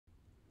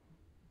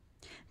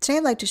Today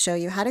I'd like to show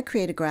you how to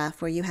create a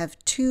graph where you have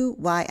two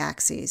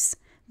y-axes.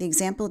 The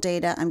example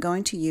data I'm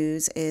going to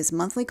use is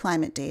monthly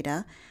climate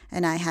data,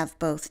 and I have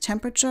both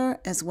temperature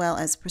as well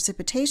as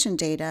precipitation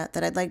data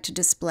that I'd like to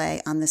display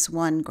on this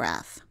one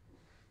graph.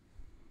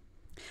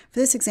 For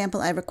this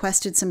example, I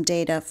requested some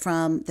data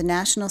from the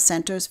National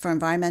Centers for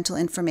Environmental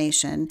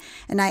Information,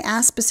 and I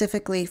asked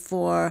specifically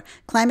for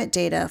climate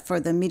data for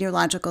the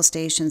meteorological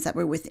stations that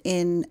were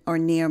within or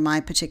near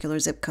my particular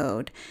zip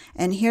code.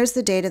 And here's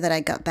the data that I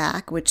got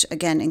back, which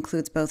again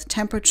includes both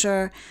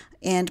temperature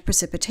and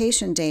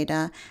precipitation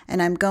data.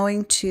 And I'm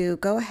going to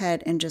go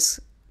ahead and just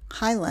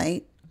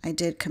highlight. I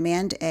did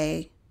Command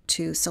A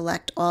to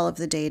select all of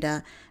the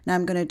data. Now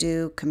I'm going to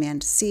do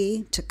Command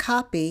C to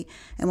copy,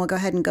 and we'll go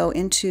ahead and go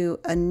into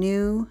a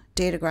new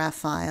DataGraph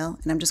file,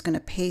 and I'm just going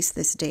to paste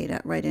this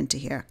data right into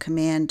here,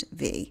 Command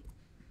V.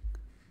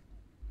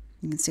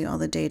 You can see all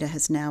the data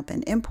has now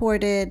been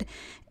imported,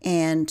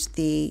 and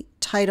the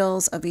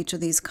titles of each of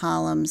these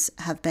columns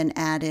have been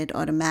added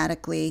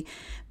automatically.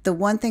 The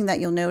one thing that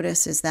you'll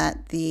notice is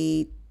that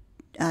the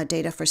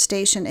data for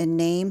station and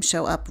name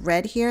show up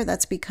red here.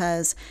 That's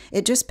because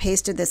it just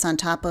pasted this on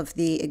top of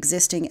the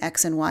existing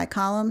X and Y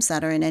columns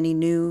that are in any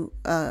new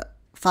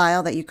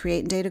file that you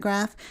create in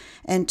DataGraph.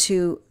 And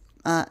to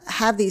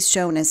have these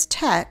shown as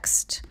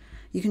text,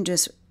 you can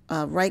just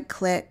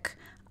right-click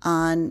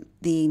on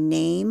the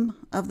name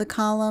of the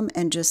column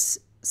and just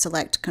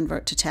select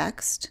Convert to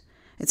Text.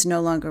 It's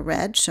no longer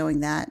red, showing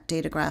that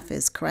DataGraph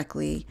is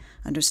correctly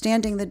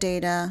understanding the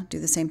data. Do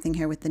the same thing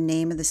here with the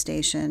name of the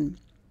station.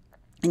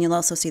 And you'll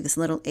also see this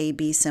little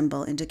AB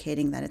symbol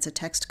indicating that it's a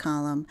text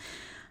column.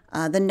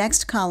 The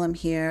next column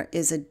here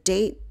is a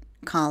date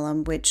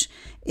column, which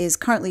is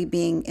currently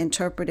being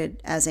interpreted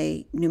as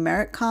a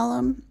numeric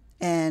column.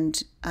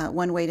 And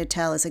one way to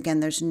tell is, again,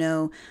 there's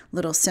no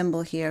little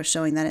symbol here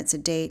showing that it's a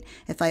date.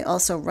 If I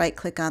also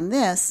right-click on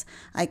this,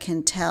 I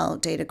can tell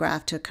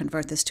DataGraph to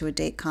convert this to a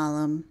date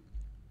column.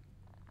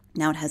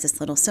 Now it has this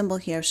little symbol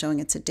here showing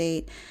it's a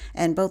date,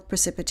 and both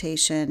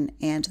precipitation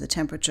and the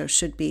temperature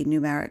should be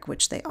numeric,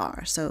 which they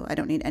are. So I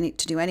don't need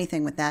to do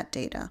anything with that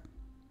data.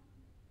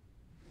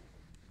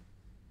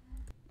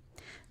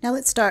 Now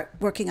let's start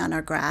working on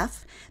our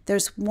graph.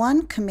 There's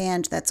one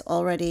command that's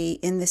already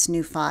in this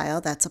new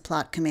file. That's a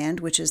plot command,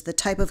 which is the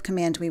type of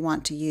command we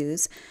want to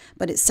use,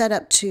 but it's set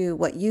up to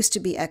what used to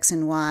be X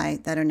and Y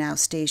that are now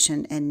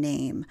station and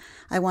name.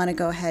 I want to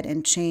go ahead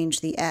and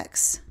change the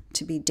X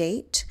to be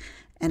date,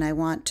 and I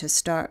want to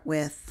start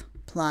with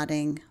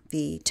plotting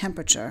the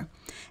temperature.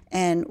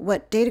 And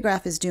what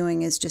DataGraph is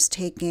doing is just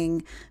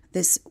taking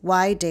this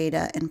Y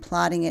data and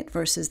plotting it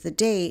versus the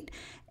date,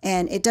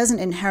 and it doesn't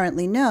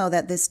inherently know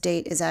that this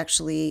date is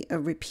actually a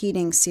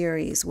repeating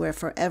series where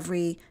for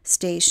every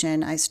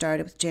station I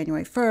started with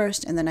January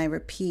 1st and then I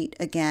repeat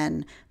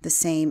again the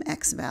same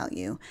X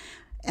value.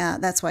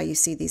 That's why you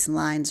see these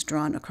lines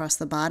drawn across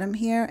the bottom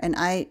here, and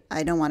I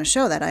don't want to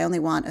show that. I only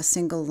want a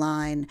single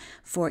line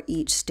for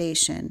each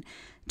station.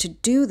 To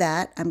do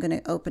that, I'm going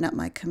to open up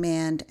my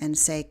command and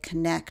say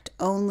connect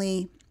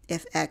only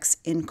if X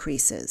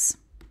increases.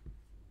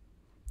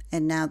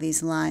 And now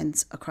these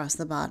lines across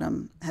the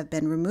bottom have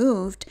been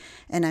removed,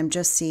 and I'm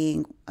just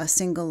seeing a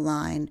single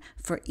line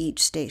for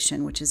each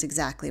station, which is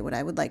exactly what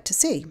I would like to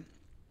see.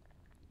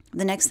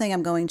 The next thing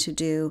I'm going to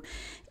do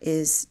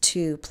is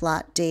to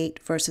plot date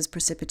versus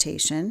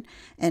precipitation.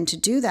 And to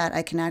do that,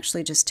 I can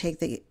actually just take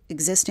the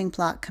existing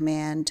plot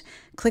command,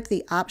 click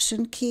the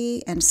Option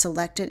key, and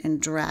select it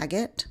and drag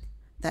it.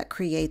 That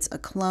creates a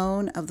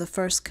clone of the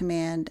first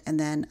command, and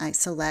then I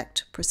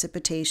select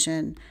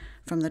precipitation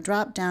from the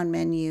drop-down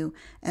menu,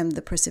 and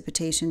the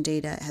precipitation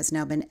data has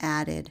now been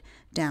added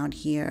down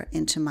here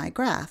into my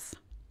graph.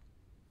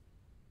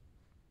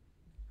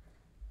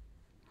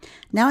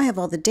 Now I have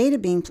all the data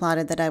being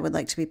plotted that I would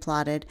like to be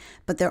plotted,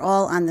 but they're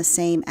all on the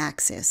same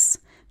axis.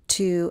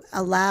 To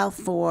allow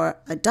for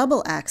a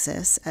double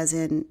axis,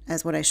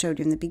 as what I showed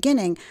you in the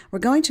beginning, we're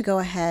going to go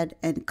ahead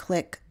and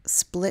click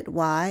Split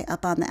Y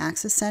up on the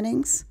axis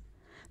settings.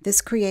 This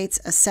creates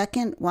a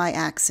second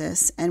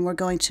y-axis, and we're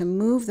going to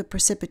move the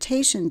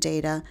precipitation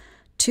data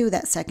to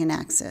that second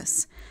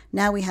axis.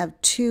 Now we have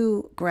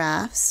two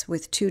graphs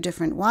with two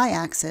different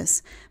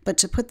y-axes, but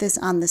to put this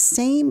on the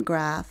same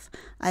graph,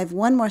 I have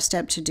one more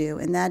step to do,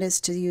 and that is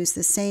to use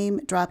the same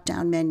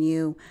drop-down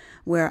menu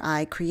where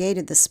I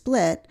created the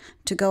split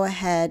to go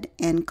ahead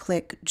and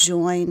click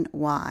Join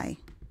Y.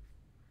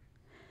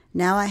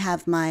 Now I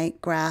have my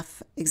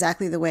graph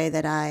exactly the way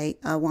that I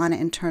want it,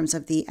 in terms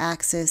of the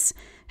axis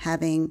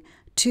having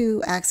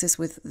two axes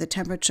with the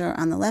temperature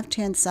on the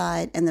left-hand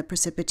side, and the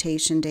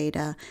precipitation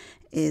data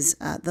is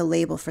the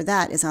label for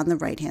that is on the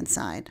right-hand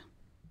side.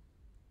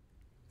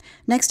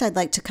 Next, I'd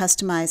like to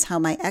customize how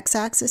my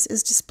x-axis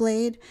is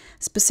displayed.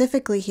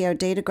 Specifically here,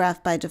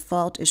 DataGraph by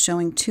default is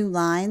showing two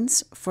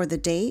lines for the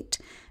date,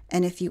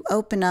 and if you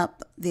open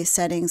up the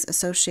settings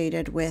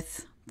associated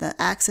with the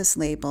axis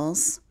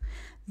labels,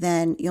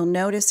 then you'll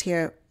notice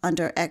here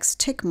under X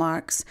tick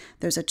marks,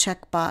 there's a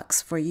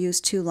checkbox for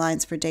use two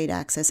lines for date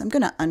axis. I'm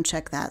going to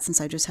uncheck that since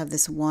I just have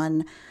this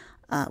one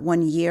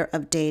 1 year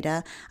of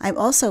data. I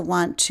also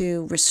want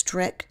to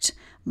restrict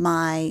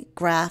my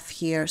graph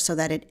here so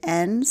that it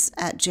ends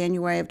at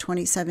January of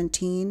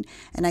 2017,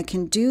 and I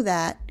can do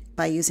that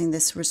by using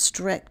this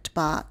restrict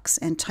box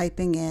and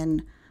typing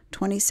in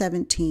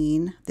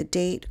 2017, the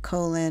date,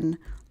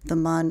 the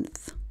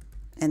month,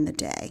 and the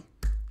day.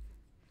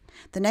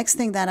 The next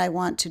thing that I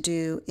want to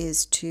do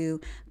is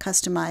to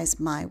customize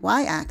my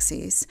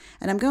y-axis,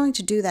 and I'm going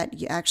to do that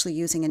actually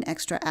using an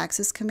extra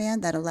axis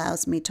command that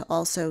allows me to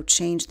also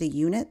change the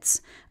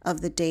units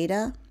of the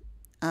data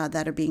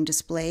that are being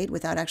displayed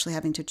without actually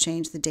having to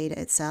change the data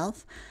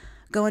itself.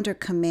 Go under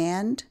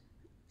Command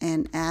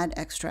and add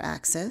extra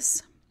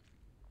axis.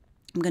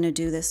 I'm going to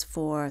do this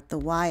for the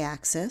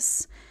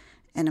y-axis,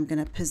 and I'm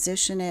going to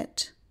position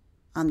it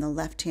on the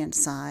left-hand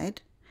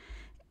side.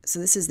 So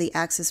this is the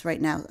axis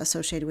right now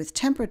associated with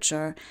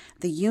temperature.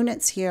 The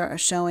units here are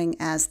showing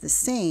as the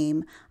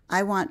same.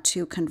 I want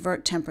to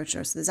convert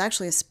temperature. So there's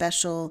actually a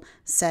special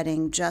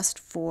setting just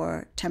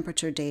for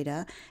temperature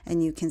data,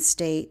 and you can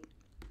state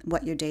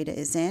what your data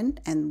is in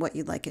and what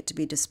you'd like it to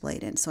be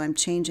displayed in. So I'm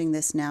changing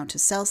this now to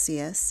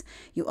Celsius.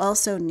 You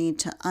also need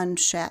to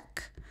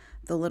uncheck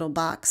the little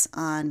box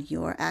on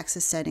your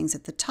axis settings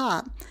at the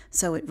top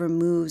so it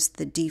removes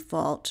the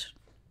default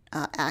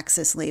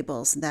axis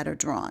labels that are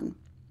drawn.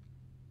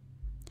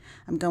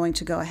 I'm going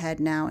to go ahead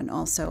now and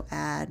also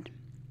add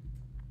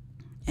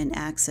an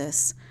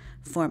axis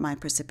for my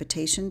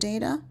precipitation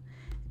data.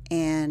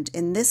 And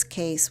in this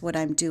case, what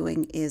I'm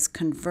doing is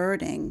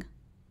converting.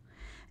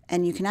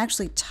 And you can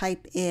actually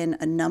type in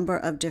a number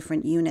of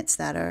different units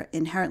that are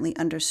inherently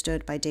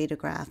understood by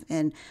DataGraph.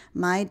 And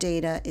my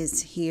data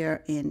is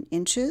here in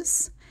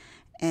inches,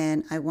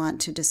 and I want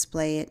to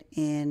display it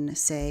in,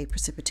 say,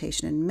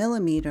 precipitation in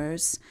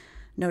millimeters.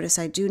 Notice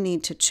I do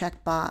need to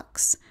check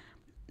box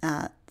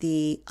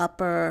the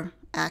upper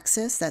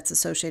axis that's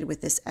associated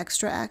with this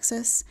extra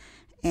axis,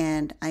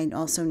 and I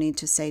also need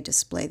to say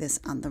display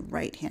this on the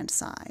right-hand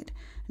side.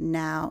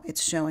 Now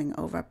it's showing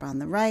over up on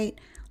the right,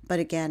 but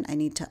again, I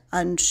need to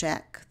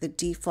uncheck the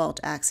default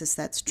axis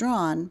that's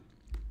drawn,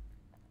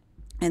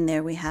 and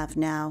there we have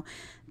now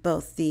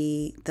both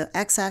the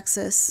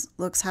x-axis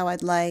looks how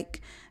I'd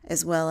like,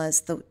 as well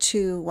as the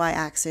two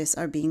y-axis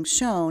are being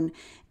shown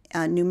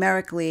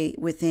numerically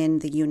within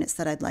the units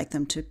that I'd like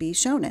them to be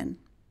shown in.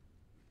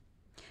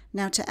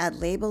 Now to add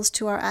labels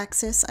to our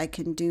axis, I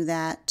can do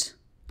that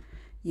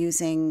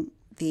using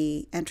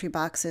the entry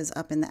boxes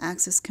up in the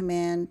axis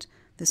command.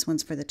 This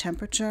one's for the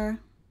temperature.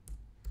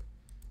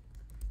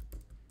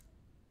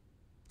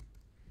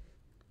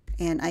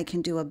 And I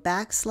can do a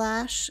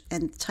backslash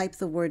and type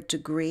the word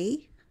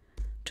degree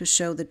to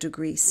show the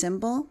degree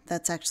symbol.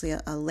 That's actually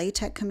a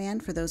LaTeX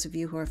command for those of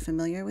you who are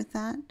familiar with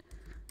that.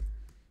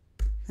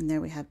 And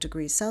there we have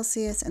degrees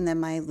Celsius, and then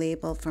my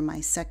label for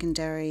my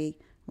secondary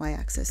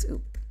y-axis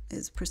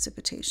is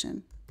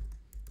precipitation.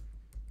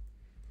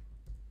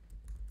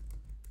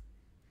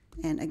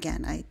 And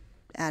again, I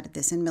added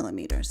this in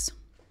millimeters.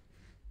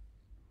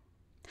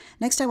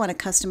 Next, I want to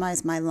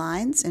customize my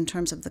lines in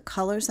terms of the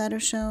colors that are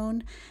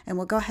shown, and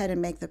we'll go ahead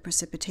and make the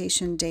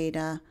precipitation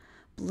data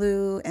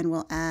blue, and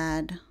we'll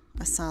add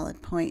a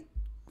solid point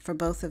for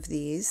both of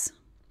these.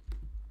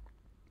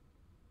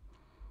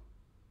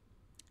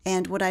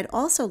 And what I'd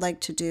also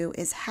like to do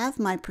is have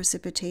my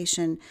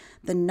precipitation,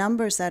 the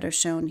numbers that are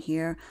shown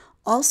here,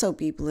 also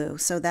be blue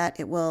so that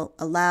it will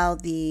allow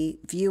the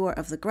viewer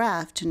of the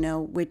graph to know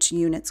which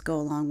units go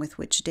along with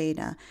which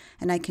data.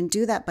 And I can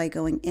do that by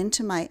going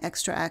into my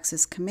extra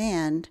axis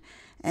command,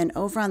 and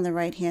over on the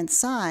right hand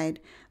side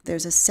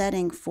there's a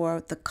setting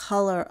for the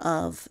color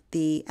of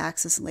the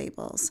axis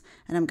labels,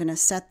 and I'm going to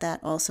set that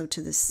also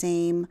to the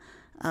same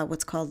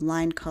what's called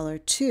line color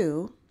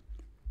 2.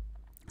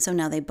 So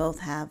now they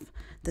both have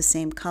the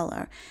same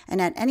color.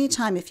 And at any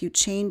time, if you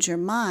change your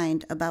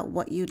mind about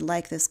what you'd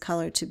like this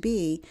color to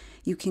be,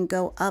 you can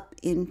go up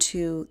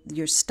into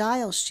your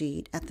style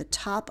sheet at the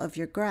top of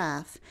your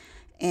graph,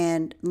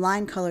 and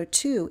line color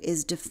 2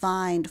 is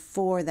defined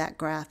for that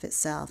graph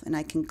itself. And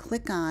I can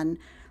click on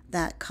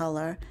that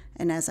color,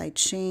 and as I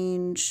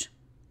change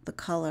the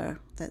color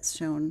that's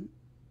shown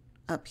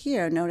up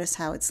here, notice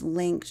how it's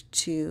linked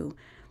to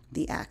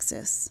the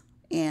axis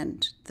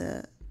and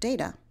the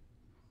data.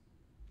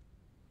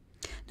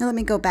 Now let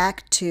me go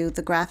back to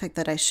the graphic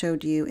that I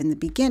showed you in the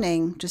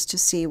beginning just to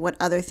see what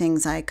other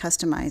things I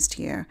customized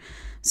here.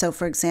 So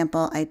for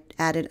example, I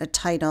added a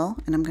title,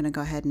 and I'm going to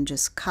go ahead and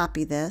just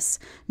copy this.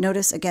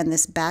 Notice again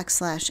this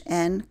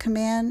 \n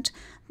command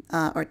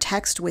or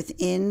text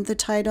within the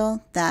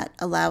title that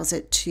allows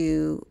it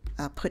to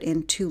put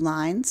in 2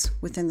 lines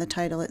within the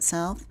title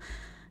itself.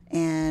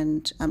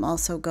 And I'm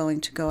also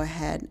going to go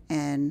ahead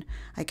and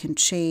I can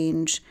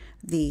change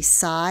the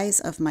size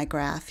of my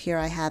graph. Here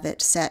I have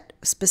it set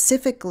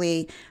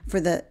specifically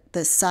for the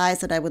size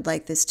that I would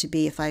like this to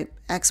be if I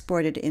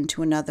export it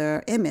into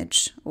another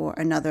image or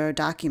another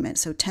document.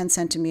 So 10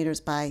 centimeters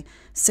by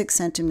 6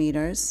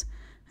 centimeters.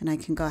 And I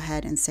can go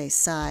ahead and say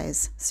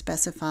size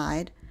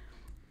specified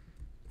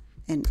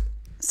and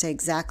say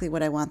exactly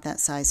what I want that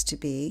size to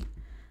be.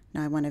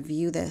 Now I want to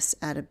view this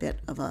at a bit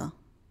of a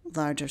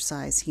larger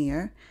size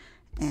here,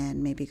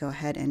 and maybe go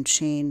ahead and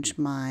change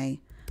my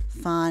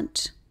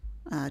font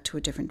to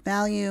a different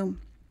value.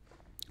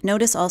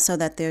 Notice also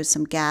that there's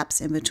some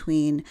gaps in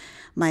between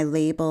my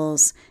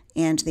labels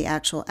and the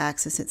actual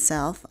axis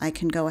itself. I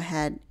can go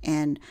ahead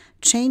and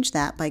change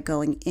that by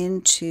going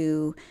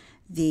into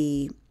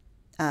the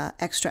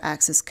extra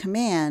axis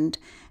command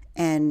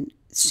and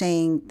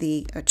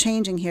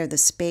changing here the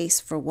space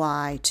for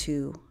Y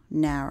to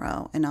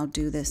narrow, and I'll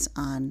do this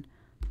on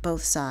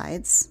both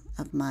sides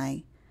of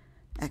my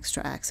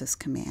extra axis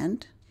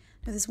command.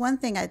 Now, there's one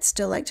thing I'd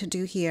still like to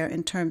do here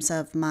in terms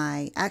of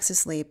my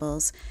axis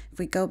labels. If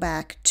we go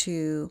back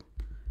to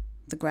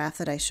the graph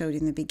that I showed you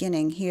in the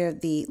beginning, here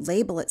the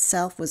label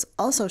itself was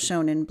also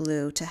shown in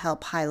blue to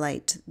help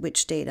highlight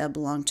which data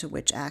belong to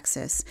which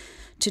axis.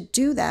 To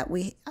do that,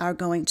 we are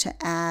going to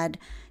add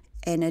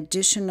an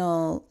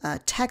additional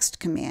text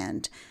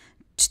command.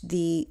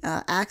 The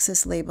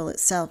axis label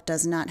itself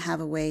does not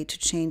have a way to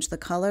change the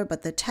color,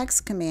 but the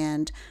text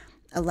command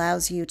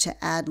allows you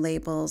to add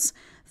labels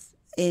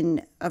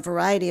in a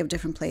variety of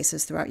different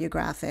places throughout your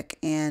graphic,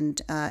 and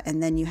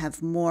then you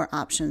have more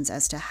options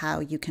as to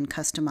how you can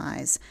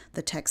customize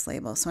the text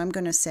label. So I'm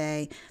going to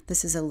say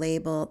this is a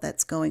label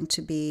that's going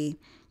to be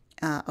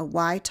a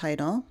Y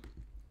title,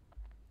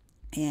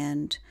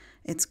 and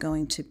it's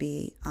going to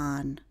be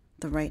on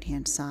the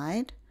right-hand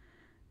side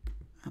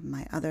of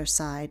my other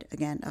side,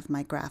 again, of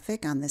my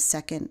graphic on the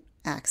second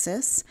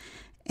axis,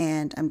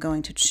 and I'm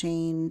going to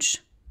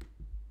change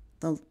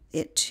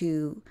it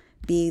to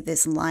be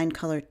this line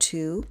color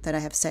 2 that I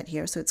have set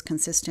here, so it's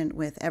consistent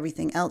with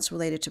everything else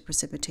related to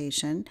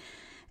precipitation.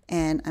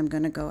 And I'm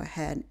going to go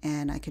ahead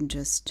and I can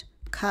just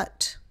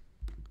cut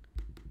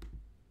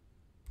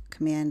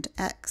Command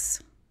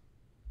X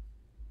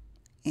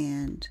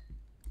and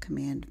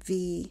Command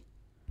V.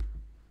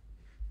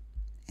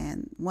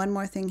 And one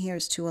more thing here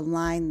is to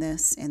align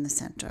this in the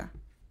center.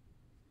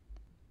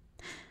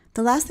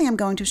 The last thing I'm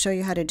going to show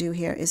you how to do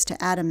here is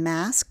to add a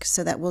mask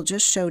so that we'll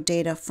just show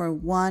data for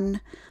one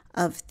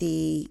of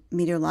the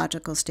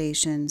meteorological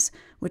stations,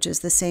 which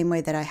is the same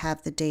way that I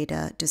have the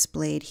data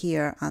displayed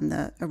here on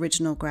the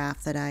original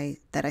graph that I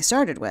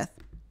started with.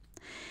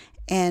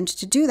 And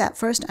to do that,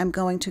 first I'm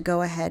going to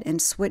go ahead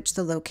and switch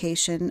the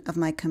location of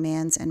my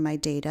commands and my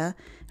data.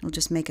 It'll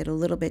just make it a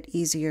little bit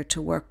easier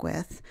to work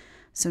with.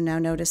 So now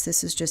notice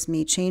this is just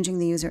me changing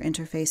the user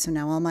interface, so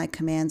now all my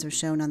commands are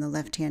shown on the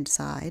left-hand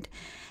side.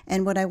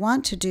 And what I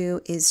want to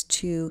do is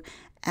to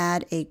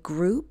add a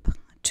group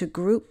to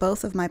group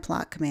both of my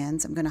plot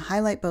commands. I'm going to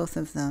highlight both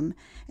of them,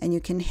 and you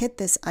can hit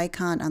this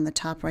icon on the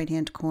top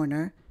right-hand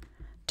corner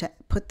to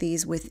put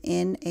these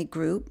within a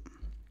group.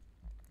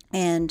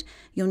 And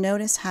you'll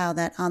notice how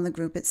that on the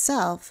group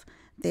itself,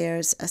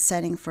 there's a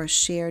setting for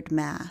shared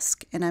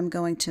mask. And I'm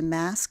going to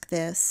mask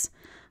this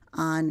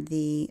on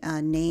the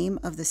name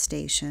of the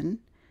station,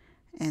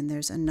 and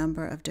there's a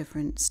number of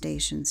different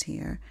stations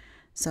here.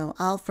 So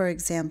I'll, for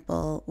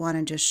example, want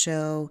to just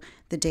show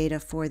the data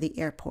for the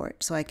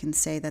airport. So I can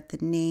say that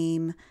the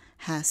name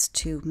has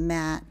to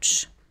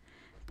match,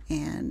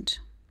 and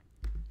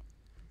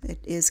it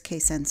is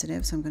case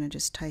sensitive, so I'm going to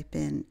just type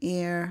in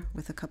air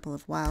with a couple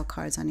of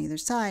wildcards on either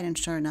side, and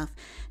sure enough,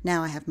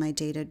 now I have my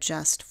data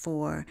just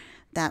for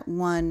that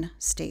one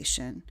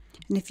station.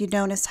 And if you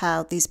notice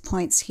how these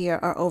points here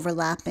are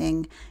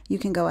overlapping, you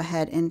can go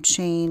ahead and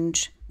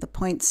change the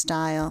point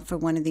style for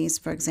one of these,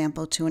 for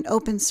example, to an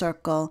open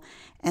circle,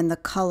 and the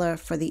color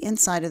for the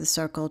inside of the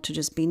circle to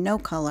just be no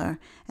color,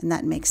 and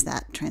that makes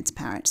that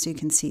transparent so you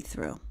can see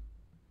through.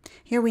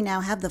 Here we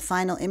now have the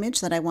final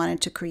image that I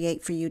wanted to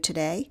create for you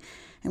today,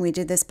 and we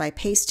did this by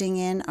pasting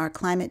in our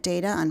climate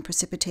data on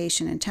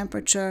precipitation and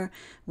temperature.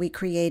 We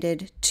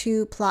created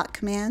 2 plot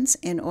commands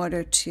in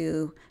order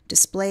to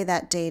display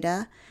that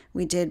data.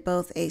 We did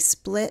both a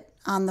split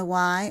on the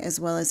Y as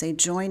well as a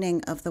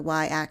joining of the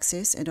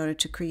Y-axis in order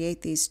to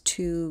create these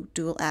 2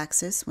 dual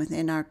axes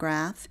within our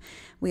graph.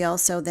 We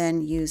also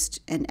then used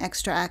an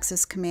extra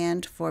axis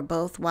command for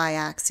both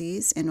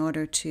Y-axes in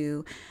order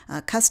to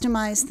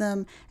customize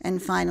them,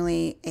 and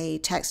finally a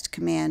text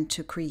command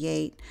to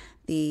create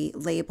the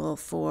label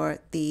for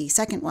the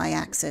second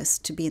Y-axis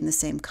to be in the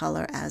same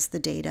color as the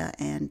data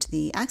and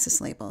the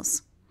axis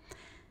labels.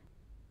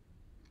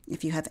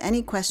 If you have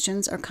any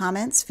questions or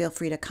comments, feel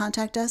free to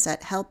contact us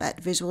at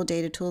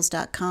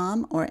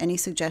help@visualdatatools.com, or any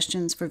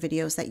suggestions for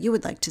videos that you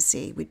would like to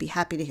see. We'd be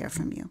happy to hear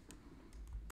from you.